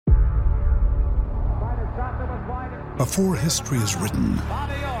Before history is written,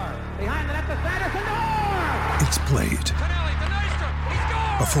 it's played.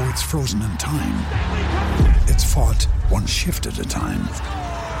 Before it's frozen in time, it's fought one shift at a time.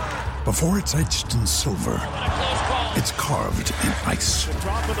 Before it's etched in silver, it's carved in ice.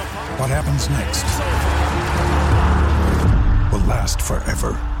 What happens next will last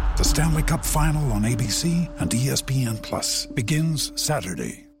forever. The Stanley Cup Final on ABC and ESPN Plus begins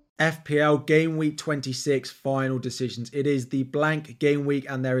Saturday. FPL Game Week 26 final decisions. It is the blank game week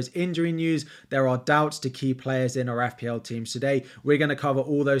and there is injury news. There are doubts to key players in our FPL teams today. We're going to cover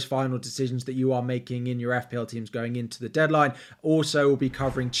all those final decisions that you are making in your FPL teams going into the deadline. Also, we'll be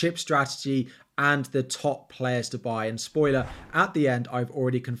covering chip strategy and the top players to buy. And spoiler, at the end, I've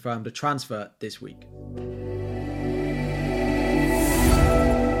already confirmed a transfer this week.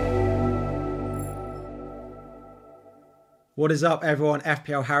 What is up, everyone?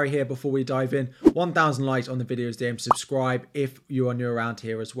 FPL Harry here. Before we dive in, 1,000 likes on the videos, DM, subscribe if you are new around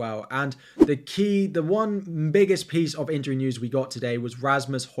here as well. And the one biggest piece of injury news we got today was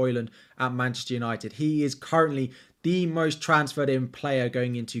Rasmus Højlund at Manchester United. He is currently the most transferred in player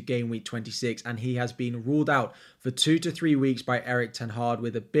going into game week 26, and he has been ruled out for 2 to 3 weeks by Erik ten Hag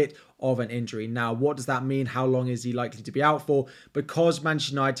with a bit of an injury. Now, what does that mean? How long is he likely to be out for? Because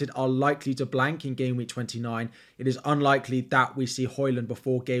Manchester United are likely to blank in game week 29, it is unlikely that we see Højlund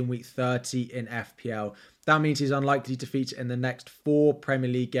before game week 30 in FPL. That means he's unlikely to feature in the next 4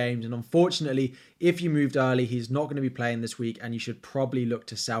 Premier League games. And unfortunately, if you moved early, he's not going to be playing this week and you should probably look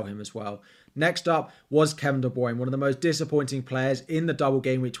to sell him as well. Next up was Kevin De Bruyne, one of the most disappointing players in the double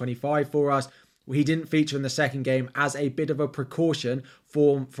game week 25 for us. He didn't feature in the second game as a bit of a precaution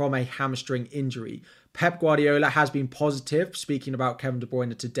from a hamstring injury. Pep Guardiola has been positive, speaking about Kevin De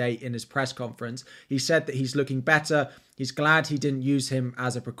Bruyne today in his press conference. He said that he's looking better. He's glad he didn't use him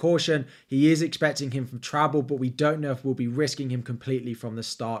as a precaution. He is expecting him from travel, but we don't know if we'll be risking him completely from the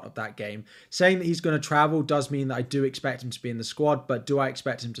start of that game. Saying that he's going to travel does mean that I do expect him to be in the squad, but do I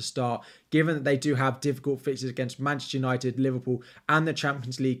expect him to start? Given that they do have difficult fixtures against Manchester United, Liverpool, and the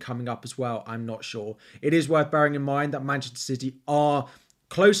Champions League coming up as well, I'm not sure. It is worth bearing in mind that Manchester City are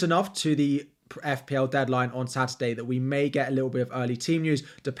close enough to the FPL deadline on Saturday that we may get a little bit of early team news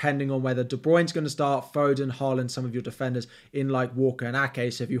depending on whether De Bruyne's going to start, Foden, Haaland, some of your defenders in like Walker and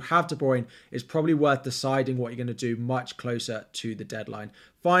Ake. So if you have De Bruyne, it's probably worth deciding what you're going to do much closer to the deadline.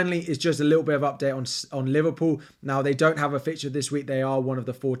 Finally, it's just a little bit of update on Liverpool. Now, they don't have a fixture this week. They are one of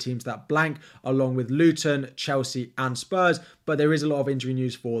the 4 teams that blank, along with Luton, Chelsea and Spurs, but there is a lot of injury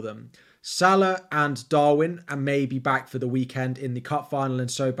news for them. Salah and Darwin may be back for the weekend in the cup final and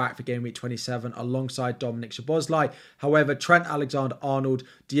so back for game week 27 alongside Dominic Szoboszlai. However, Trent Alexander-Arnold,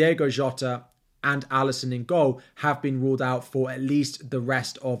 Diego Jota and Alisson in goal have been ruled out for at least the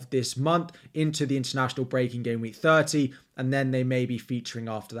rest of this month into the international break in game week 30, and then they may be featuring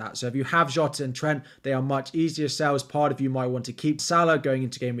after that. So if you have Jota and Trent, they are much easier sells. Part of you might want to keep Salah going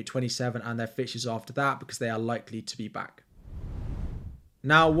into game week 27 and their fixtures after that because they are likely to be back.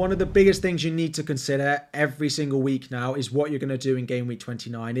 Now, one of the biggest things you need to consider every single week now is what you're going to do in game week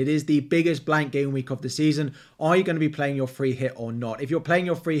 29. It is the biggest blank game week of the season. Are you going to be playing your free hit or not? If you're playing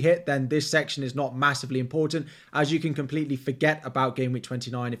your free hit, then this section is not massively important, as you can completely forget about game week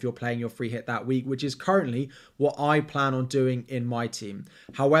 29 if you're playing your free hit that week, which is currently what I plan on doing in my team.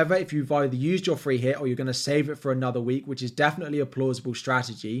 However, if you've either used your free hit or you're going to save it for another week, which is definitely a plausible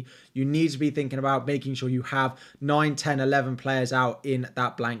strategy, you need to be thinking about making sure you have 9, 10, 11 players out in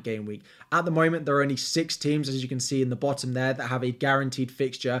that blank game week. At the moment, there are only 6 teams, as you can see in the bottom there, that have a guaranteed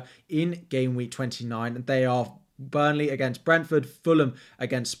fixture in game week 29. And they are Burnley against Brentford, Fulham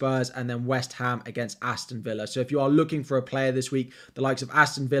against Spurs, and then West Ham against Aston Villa. So if you are looking for a player this week, the likes of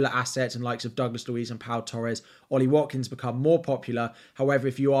Aston Villa assets and likes of Douglas Luiz and Pau Torres, Ollie Watkins become more popular. However,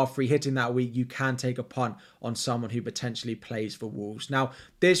 if you are free hitting that week, you can take a punt on someone who potentially plays for Wolves. Now,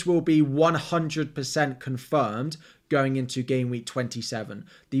 this will be 100% confirmed going into game week 27.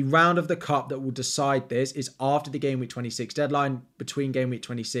 The round of the cup that will decide this is after the game week 26 deadline, between game week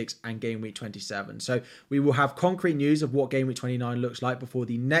 26 and game week 27. So we will have concrete news of what game week 29 looks like before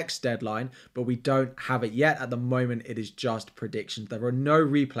the next deadline, but we don't have it yet. At the moment, it is just predictions. There are no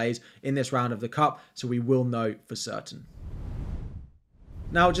replays in this round of the cup, so we will know for certain.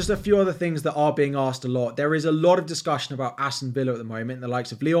 Now, just a few other things that are being asked a lot. There is a lot of discussion about Aston Villa at the moment, the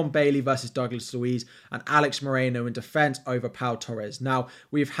likes of Leon Bailey versus Douglas Luiz and Alex Moreno in defence over Pau Torres. Now,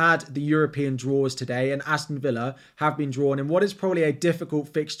 we've had the European draws today and Aston Villa have been drawn in what is probably a difficult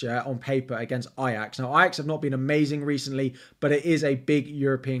fixture on paper against Ajax. Now, Ajax have not been amazing recently, but it is a big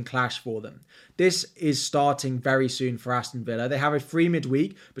European clash for them. This is starting very soon for Aston Villa. They have a free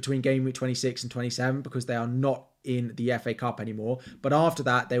midweek between game week 26 and 27 because they are not in the FA Cup anymore. But after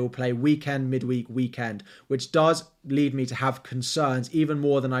that, they will play weekend, midweek, weekend, which does lead me to have concerns even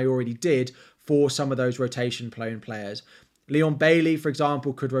more than I already did for some of those rotation players. Leon Bailey, for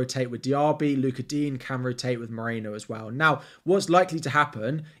example, could rotate with Diaby. Luca Dean can rotate with Moreno as well. Now, what's likely to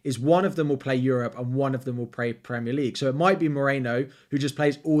happen is one of them will play Europe and one of them will play Premier League. So it might be Moreno who just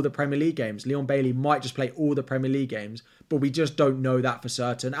plays all the Premier League games. Leon Bailey might just play all the Premier League games, but we just don't know that for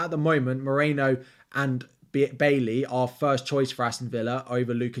certain. At the moment, Moreno and Bailey are first choice for Aston Villa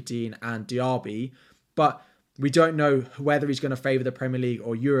over Luca Dean and Diaby, but we don't know whether he's going to favour the Premier League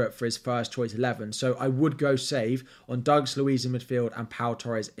or Europe for his first choice 11. So I would go save on Douglas Luiz in midfield and Pau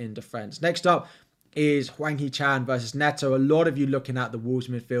Torres in defence. Next up is Hwang Hee-chan versus Neto. A lot of you looking at the Wolves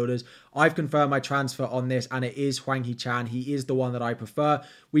midfielders. I've confirmed my transfer on this and it is Hwang Hee-chan. He is the one that I prefer.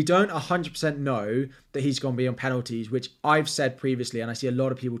 We don't 100% know that he's going to be on penalties, which I've said previously and I see a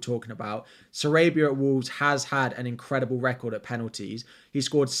lot of people talking about. Sarabia at Wolves has had an incredible record at penalties. He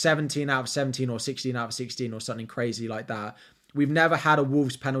scored 17 out of 17 or 16 out of 16 or something crazy like that. We've never had a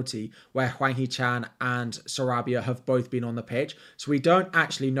Wolves penalty where Hwang Hee-chan and Sarabia have both been on the pitch. So we don't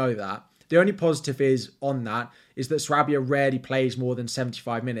actually know that. The only positive is on that is that Sarabia rarely plays more than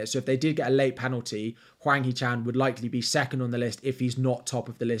 75 minutes. So if they did get a late penalty, Hwang Hee-chan would likely be second on the list if he's not top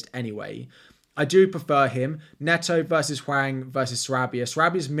of the list anyway. I do prefer him. Neto versus Hwang versus Sarabia.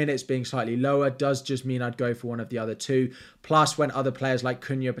 Sarabia's minutes being slightly lower does just mean I'd go for one of the other two. Plus, when other players like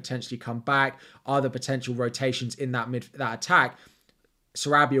Cunha potentially come back, other potential rotations in that attack,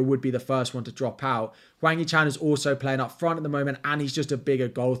 Sarabia would be the first one to drop out. Hwang Hee-chan is also playing up front at the moment and he's just a bigger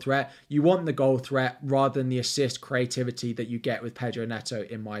goal threat. You want the goal threat rather than the assist creativity that you get with Pedro Neto,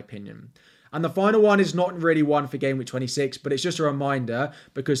 in my opinion. And the final one is not really one for Game Week 26, but it's just a reminder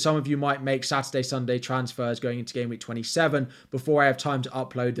because some of you might make Saturday, Sunday transfers going into Game Week 27 before I have time to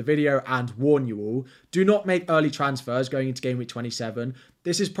upload the video and warn you all. Do not make early transfers going into Game Week 27.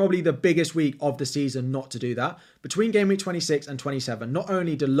 This is probably the biggest week of the season not to do that. Between Game Week 26 and 27, not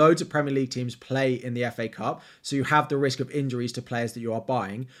only do loads of Premier League teams play in the FA Cup, so you have the risk of injuries to players that you are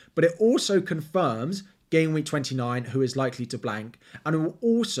buying, but it also confirms Game Week 29, who is likely to blank, and it will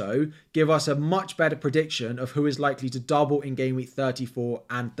also give us a much better prediction of who is likely to double in Game Week 34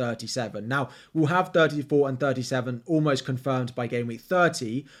 and 37. Now, we'll have 34 and 37 almost confirmed by Game Week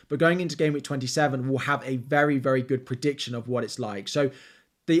 30, but going into Game Week 27, we'll have a very, very good prediction of what it's like. So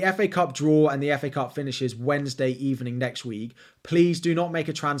the FA Cup draw and the FA Cup finishes Wednesday evening next week. Please do not make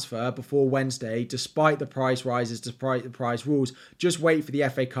a transfer before Wednesday, despite the price rises, despite the price rules. Just wait for the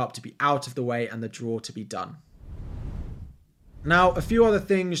FA Cup to be out of the way and the draw to be done. Now, a few other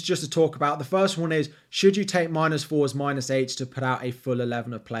things just to talk about. The first one is, should you take -4s, -8s to put out a full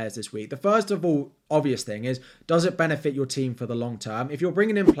 11 of players this week? The first of all obvious thing is, does it benefit your team for the long term? If you're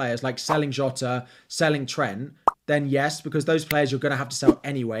bringing in players like selling Jota, selling Trent, then yes, because those players you're going to have to sell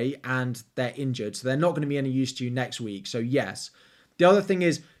anyway and they're injured. So they're not going to be any use to you next week. So yes. The other thing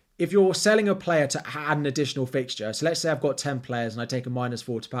is, if you're selling a player to add an additional fixture, so let's say I've got 10 players and I take a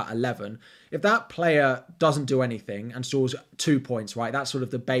 -4 to about 11. If that player doesn't do anything and scores 2 points, right? That's sort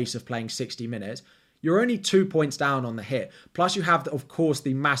of the base of playing 60 minutes. You're only 2 points down on the hit. Plus you have, of course,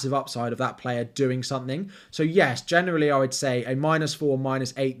 the massive upside of that player doing something. So yes, generally I would say a -4,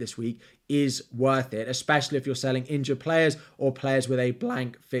 -8 this week is worth it, especially if you're selling injured players or players with a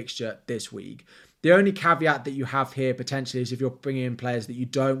blank fixture this week. The only caveat that you have here potentially is if you're bringing in players that you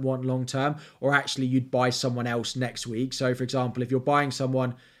don't want long term, or actually you'd buy someone else next week. So for example, if you're buying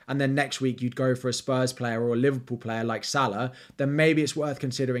someone and then next week you'd go for a Spurs player or a Liverpool player like Salah, then maybe it's worth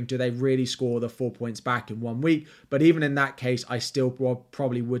considering, do they really score the 4 points back in 1 week? But even in that case, I still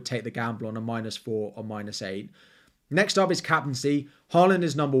probably would take the gamble on a -4 or -8. Next up is captaincy. Haaland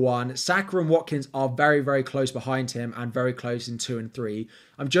is number 1. Saka and Watkins are very, very close behind him and very close in 2 and 3.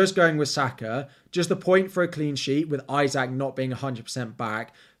 I'm just going with Saka. Just the point for a clean sheet with Isaac not being 100%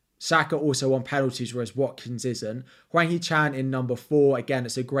 back. Saka also on penalties, whereas Watkins isn't. Hwang Hee-chan in number 4. Again,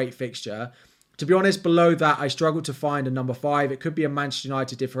 it's a great fixture. To be honest, below that, I struggle to find a number 5. It could be a Manchester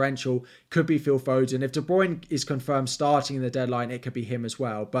United differential. Could be Phil Foden. If De Bruyne is confirmed starting in the deadline, it could be him as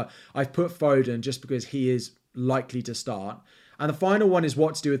well. But I've put Foden just because he is likely to start. And the final one is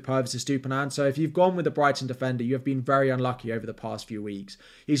what to do with Purvis Estupiñán. So if you've gone with the Brighton defender, you have been very unlucky over the past few weeks.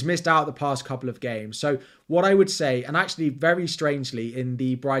 He's missed out the past couple of games. So what I would say, and actually very strangely in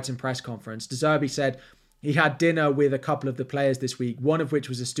the Brighton press conference, De Zerbi said he had dinner with a couple of the players this week, one of which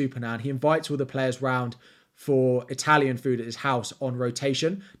was Estupiñán. He invites all the players round for Italian food at his house on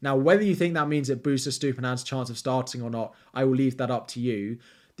rotation. Now, whether you think that means it boosts Estupiñán's chance of starting or not, I will leave that up to you.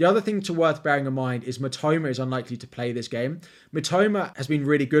 The other thing worth bearing in mind is Mitoma is unlikely to play this game. Mitoma has been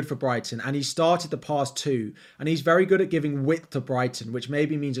really good for Brighton and he started the past 2 and he's very good at giving width to Brighton, which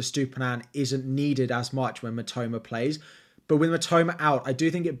maybe means a Stupinan isn't needed as much when Mitoma plays. But with Mitoma out, I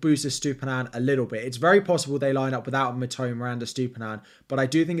do think it boosts Stupinan a little bit. It's very possible they line up without Mitoma and a Stupinan, but I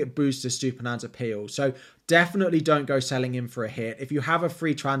do think it boosts Stupinan's appeal. So definitely don't go selling him for a hit. If you have a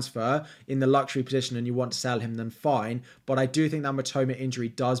free transfer in the luxury position and you want to sell him, then fine. But I do think that Mitoma injury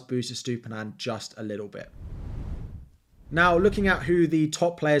does boost Stupinan just a little bit. Now, looking at who the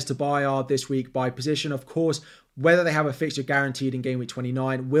top players to buy are this week by position, of course, whether they have a fixture guaranteed in game week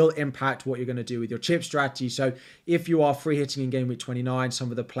 29 will impact what you're going to do with your chip strategy. So if you are free hitting in game week 29, some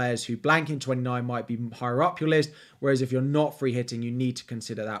of the players who blank in 29 might be higher up your list. Whereas if you're not free hitting, you need to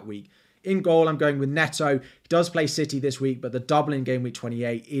consider that week. In goal, I'm going with Neto. He does play City this week, but the double in game week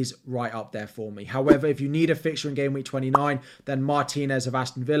 28 is right up there for me. However, if you need a fixture in game week 29, then Martinez of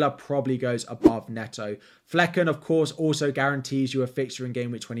Aston Villa probably goes above Neto. Flecken, of course, also guarantees you a fixture in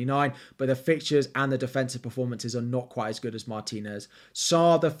game week 29, but the fixtures and the defensive performances are not quite as good as Martinez.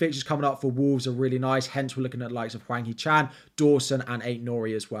 The fixtures coming up for Wolves are really nice, hence we're looking at the likes of Hwang Hee-chan, Dawson and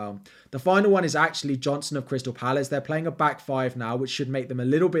Aït-Nouri as well. The final one is actually Johnson of Crystal Palace. They're playing a back 5 now, which should make them a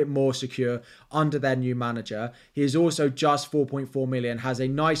little bit more secure under their new manager. He is also just 4.4 million, has a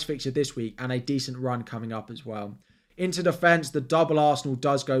nice fixture this week and a decent run coming up as well. Into defence, the double Arsenal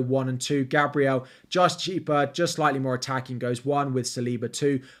does go 1 and 2. Gabriel, just cheaper, just slightly more attacking, goes 1 with Saliba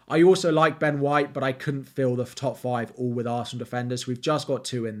 2. I also like Ben White, but I couldn't fill the top 5 all with Arsenal defenders. We've just got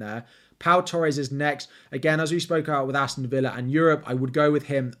 2 in there. Pau Torres is next. Again, as we spoke about with Aston Villa and Europe, I would go with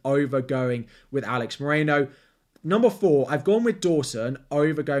him over going with Alex Moreno. Number 4, I've gone with Dawson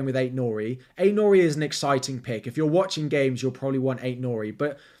over going with Aït-Nouri. Aït-Nouri is an exciting pick. If you're watching games, you'll probably want Aït-Nouri,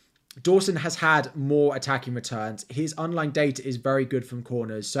 but Dawson has had more attacking returns. His underlying data is very good from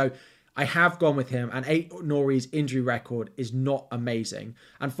corners. So I have gone with him, and Aït-Nouri's injury record is not amazing.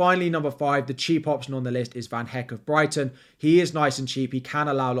 And finally, number 5, the cheap option on the list is Van Heck of Brighton. He is nice and cheap. He can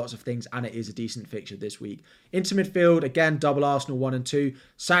allow lots of things, and it is a decent fixture this week. Into midfield, again, double Arsenal 1 and 2.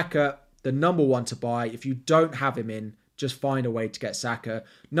 Saka, the number 1 to buy. If you don't have him in, just find a way to get Saka.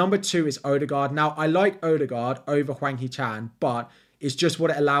 Number 2 is Odegaard. Now, I like Odegaard over Hwang Hee-chan, but it's just what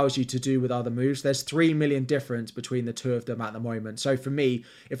it allows you to do with other moves. There's 3 million difference between the two of them at the moment. So for me,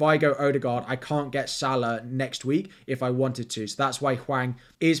 if I go Odegaard, I can't get Salah next week if I wanted to. So that's why Hwang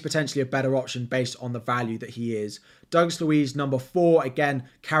is potentially a better option based on the value that he is. Douglas Luiz, number 4, again,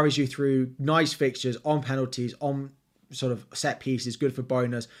 carries you through nice fixtures on penalties, on sort of set pieces, good for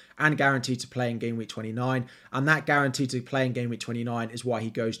bonus and guaranteed to play in game week 29. And that guaranteed to play in game week 29 is why he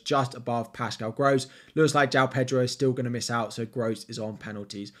goes just above Pascal Gross. Looks like João Pedro is still going to miss out, so Gross is on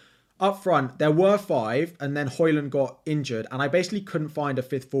penalties. Up front, there were 5 and then Højlund got injured and I basically couldn't find a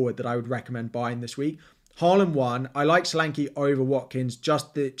 5th forward that I would recommend buying this week. Haaland 1, I like Solanke over Watkins,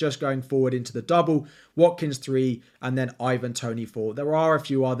 just going forward into the double. Watkins 3, and then Ivan Toney 4. There are a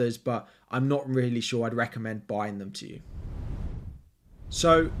few others, but I'm not really sure I'd recommend buying them to you.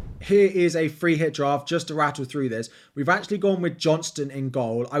 So here is a free hit draft just to rattle through this. We've actually gone with Johnston in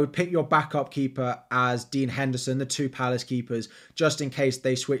goal. I would pick your backup keeper as Dean Henderson, the 2 Palace keepers, just in case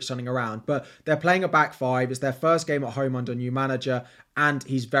they switch something around. But they're playing a back 5. It's their first game at home under new manager, and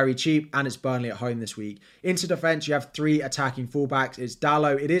he's very cheap, and it's Burnley at home this week. Into defence, you have 3 attacking fullbacks. It's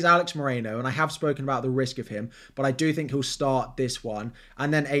Dalot, it is Alex Moreno, and I have spoken about the risk of him, but I do think he'll start this one.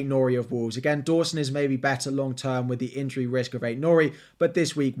 And then Aït-Nouri of Wolves. Again, Dawson is maybe better long-term with the injury risk of Aït-Nouri, but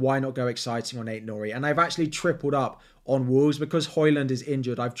this week, why not go exciting on Aït-Nouri? And I've actually tripled up on Wolves because Højlund is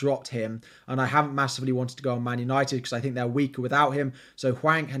injured. I've dropped him and I haven't massively wanted to go on Man United because I think they're weaker without him. So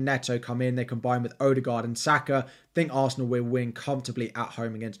Hwang and Neto come in. They combine with Odegaard and Saka. I think Arsenal will win comfortably at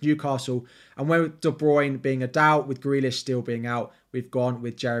home against Newcastle. And with De Bruyne being a doubt, with Grealish still being out, we've gone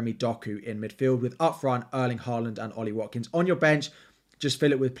with Jeremy Doku in midfield with up front Erling Haaland and Ollie Watkins. On your bench, just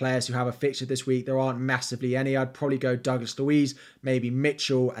fill it with players who have a fixture this week. There aren't massively any. I'd probably go Douglas Luiz, maybe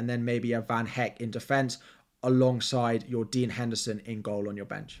Mitchell, and then maybe a Van Heck in defence, alongside your Dean Henderson in goal on your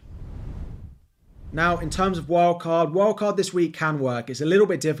bench. Now, in terms of wildcard this week can work. It's a little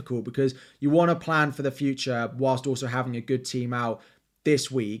bit difficult because you want to plan for the future whilst also having a good team out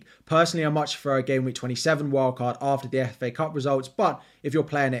this week. Personally, I much prefer a game week 27 wildcard after the FA Cup results, but if you're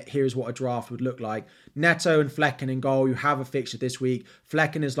playing it, here's what a draft would look like. Neto and Flecken in goal. You have a fixture this week.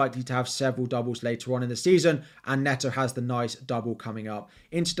 Flecken is likely to have several doubles later on in the season, and Neto has the nice double coming up.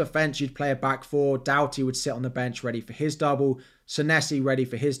 Into defence, you'd play a back 4. Doughty would sit on the bench ready for his double. Senesi ready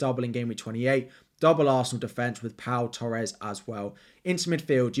for his double in game week 28. double Arsenal defence with Pau Torres as well. Into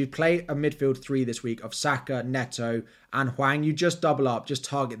midfield, you'd play a midfield three this week of Saka, Neto and Hwang. You just double up, just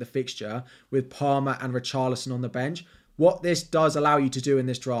target the fixture with Palmer and Richarlison on the bench. What this does allow you to do in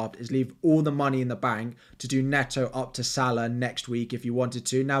this draft is leave all the money in the bank to do Neto up to Salah next week if you wanted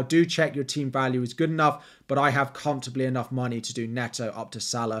to. Now, do check your team value is good enough, but I have comfortably enough money to do Neto up to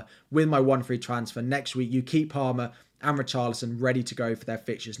Salah with my one free transfer next week. You keep Palmer and Richarlison ready to go for their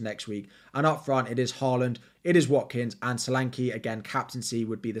fixtures next week. And up front, it is Haaland, it is Watkins, and Solanke. Again, captaincy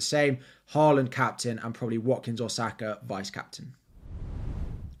would be the same. Haaland captain and probably Watkins or Saka vice captain.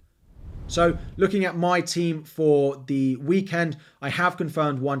 So looking at my team for the weekend, I have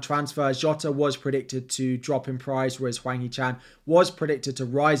confirmed one transfer. Jota was predicted to drop in price, whereas Hwang Hee-chan was predicted to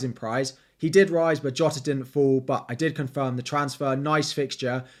rise in price. He did rise, but Jota didn't fall, but I did confirm the transfer. Nice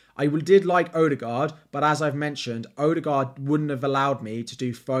fixture. I did like Odegaard, but as I've mentioned, Odegaard wouldn't have allowed me to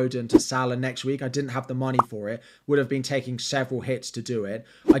do Foden to Salah next week. I didn't have the money for it. Would have been taking several hits to do it.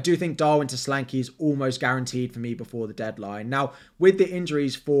 I do think Darwin to Solanke is almost guaranteed for me before the deadline. Now, with the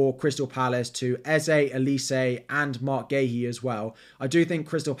injuries for Crystal Palace to Eze, Elise and Mark Gahey as well, I do think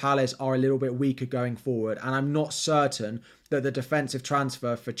Crystal Palace are a little bit weaker going forward, and I'm not certain that the defensive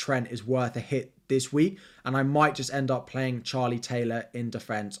transfer for Trent is worth a hit this week, and I might just end up playing Charlie Taylor in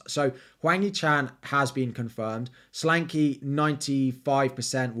defence. So Hwang Hee-chan has been confirmed. Solanke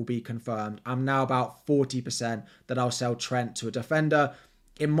 95% will be confirmed. I'm now about 40% that I'll sell Trent to a defender.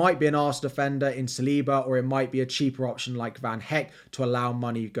 It might be an Arsenal defender in Saliba, or it might be a cheaper option like Van Heck to allow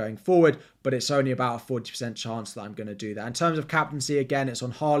money going forward, but it's only about a 40% chance that I'm going to do that. In terms of captaincy, again, it's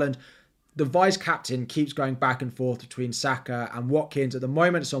on Haaland. The vice captain keeps going back and forth between Saka and Watkins. At the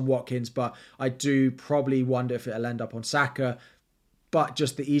moment, it's on Watkins, but I do probably wonder if it'll end up on Saka. But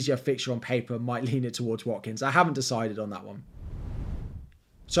just the easier fixture on paper might lean it towards Watkins. I haven't decided on that one.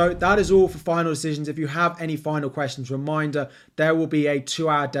 So that is all for final decisions. If you have any final questions, reminder, there will be a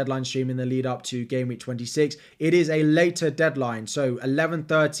 2-hour deadline stream in the lead up to Game Week 26. It is a later deadline, so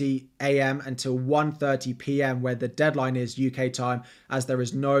 11:30 a.m. until 1:30 p.m. where the deadline is UK time, as there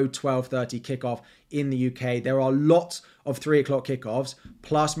is no 12:30 kickoff in the UK. There are lots of 3 o'clock kickoffs,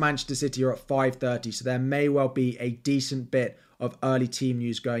 plus Manchester City are at 5:30, so there may well be a decent bit of early team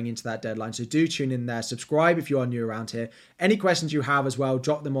news going into that deadline. So do tune in there. Subscribe if you are new around here. Any questions you have as well,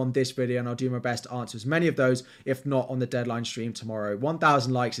 drop them on this video and I'll do my best to answer as many of those, if not on the deadline stream tomorrow.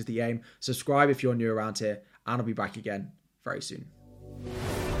 1,000 likes is the aim. Subscribe if you're new around here, and I'll be back again very soon.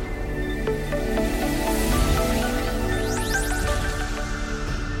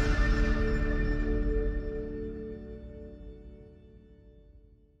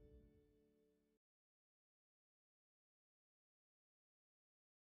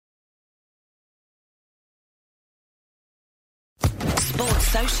 Sports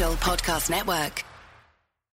Social Podcast Network.